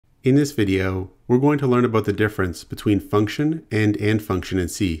In this video, we're going to learn about the difference between function and function in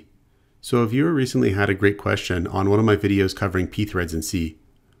C. So a viewer recently had a great question on one of my videos covering pthreads in C.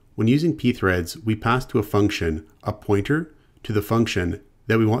 When using pthreads, we pass to a function a pointer to the function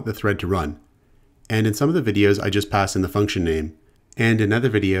that we want the thread to run. And in some of the videos, I just pass in the function name. And in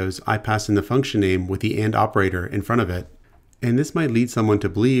other videos, I pass in the function name with the AND operator in front of it. And this might lead someone to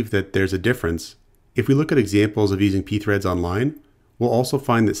believe that there's a difference. If we look at examples of using pthreads online, we'll also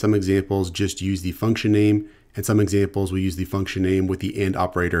find that some examples just use the function name, and some examples will use the function name with the AND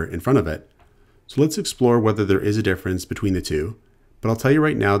operator in front of it. So let's explore whether there is a difference between the two. But I'll tell you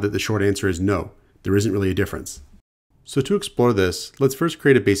right now that the short answer is no, there isn't really a difference. So to explore this, let's first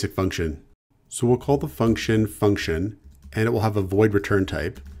create a basic function. So we'll call the function function, and it will have a void return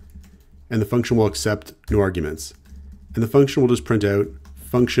type, and the function will accept no arguments. And the function will just print out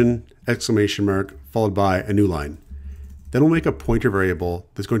function exclamation mark followed by a new line. Then we'll make a pointer variable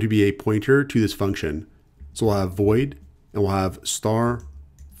that's going to be a pointer to this function. So we'll have void, and we'll have star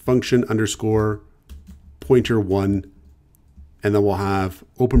function underscore pointer 1, and then we'll have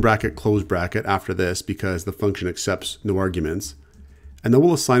open bracket close bracket after this because the function accepts no arguments. And then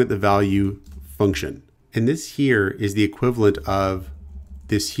we'll assign it the value function. And this here is the equivalent of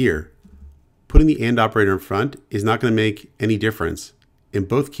this here. Putting the AND operator in front is not going to make any difference. In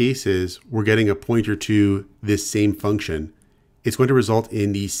both cases, we're getting a pointer to this same function. It's going to result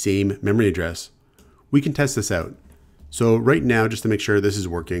in the same memory address. We can test this out. So right now, just to make sure this is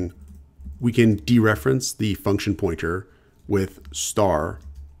working, we can dereference the function pointer with star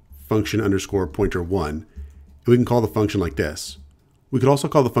function underscore pointer 1. And we can call the function like this. We could also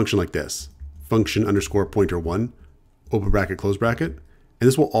call the function like this, function underscore pointer 1, open bracket, close bracket. And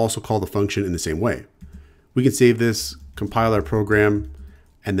this will also call the function in the same way. We can save this, compile our program,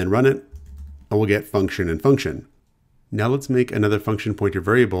 and then run it, and we'll get function and function. Now let's make another function pointer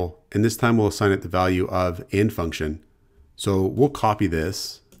variable, and this time we'll assign it the value of AND function. So we'll copy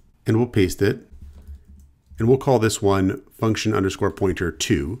this, and we'll paste it, and we'll call this one function underscore pointer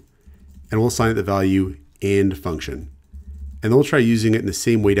 2, and we'll assign it the value AND function. And then we'll try using it in the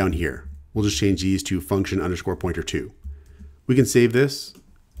same way down here. We'll just change these to function underscore pointer 2. We can save this,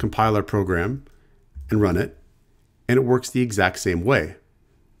 compile our program, and run it, and it works the exact same way.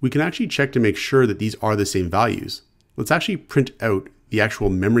 We can actually check to make sure that these are the same values. Let's actually print out the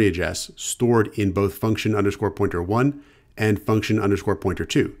actual memory address stored in both function underscore pointer 1 and function underscore pointer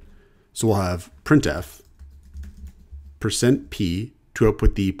 2. So we'll have printf %p to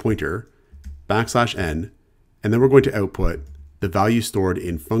output the pointer \n, and then we're going to output the value stored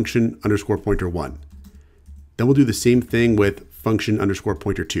in function underscore pointer 1. Then we'll do the same thing with function underscore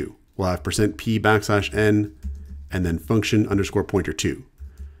pointer 2. We'll have %p \n and then function underscore pointer 2.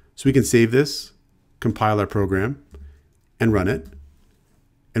 So we can save this, compile our program, and run it,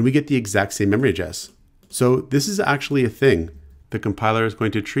 and we get the exact same memory address. So this is actually a thing. The compiler is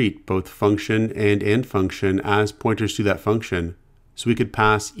going to treat both function and AND function as pointers to that function. So we could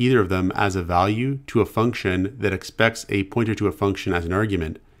pass either of them as a value to a function that expects a pointer to a function as an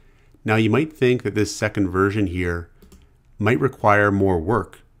argument. Now you might think that this second version here might require more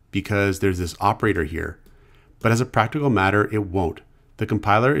work because there's this operator here, but as a practical matter, it won't. The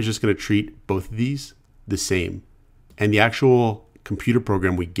compiler is just going to treat both of these the same, and the actual computer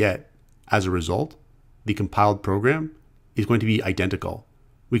program we get as a result, the compiled program, is going to be identical.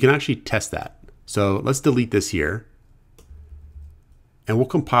 We can actually test that. So let's delete this here, and we'll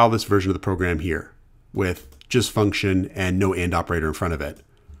compile this version of the program here with just function and no AND operator in front of it.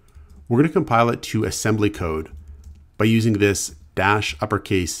 We're going to compile it to assembly code by using this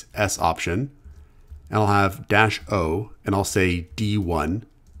 -S option, and I'll have -O, and I'll say D1,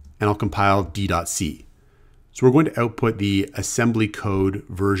 and I'll compile D.C. So we're going to output the assembly code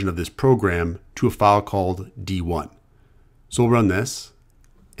version of this program to a file called D1. So we'll run this,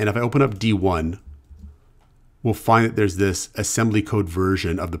 and if I open up D1, we'll find that there's this assembly code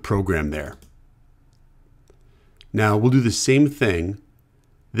version of the program there. Now we'll do the same thing.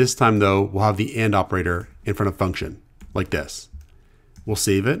 This time though, we'll have the AND operator in front of function, like this. We'll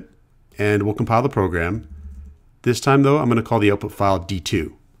save it, and we'll compile the program. This time though, I'm going to call the output file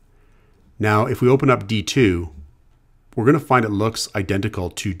D2. Now, if we open up D2, we're going to find it looks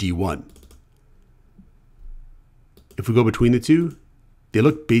identical to D1. If we go between the two, they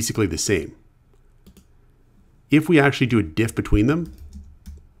look basically the same. If we actually do a diff between them,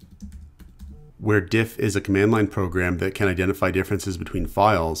 where diff is a command line program that can identify differences between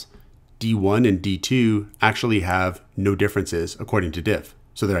files, D1 and D2 actually have no differences according to diff,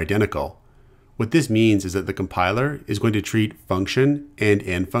 so they're identical. What this means is that the compiler is going to treat function and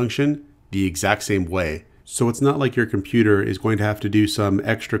AND function the exact same way, So it's not like your computer is going to have to do some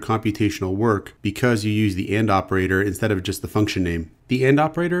extra computational work because you use the AND operator instead of just the function name. The AND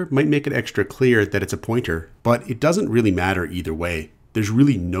operator might make it extra clear that it's a pointer, but it doesn't really matter either way. There's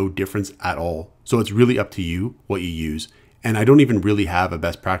really no difference at all. So it's really up to you what you use. And I don't even really have a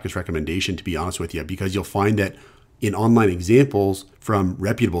best practice recommendation, to be honest with you, because you'll find that in online examples from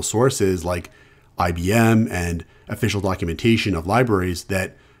reputable sources like IBM and official documentation of libraries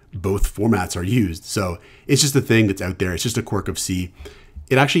that both formats are used. So it's just a thing that's out there. It's just a quirk of C.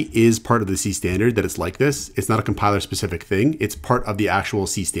 It actually is part of the C standard that it's like this. It's not a compiler specific thing. It's part of the actual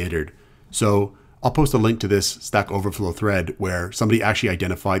C standard. So I'll post a link to this Stack Overflow thread where somebody actually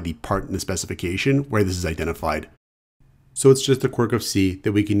identified the part in the specification where this is identified. So it's just a quirk of C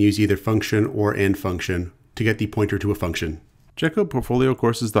that we can use either function or AND function to get the pointer to a function. Check out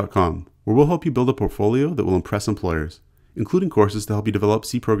portfoliocourses.com, where we'll help you build a portfolio that will impress employers, including courses to help you develop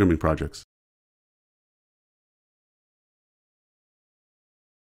C programming projects.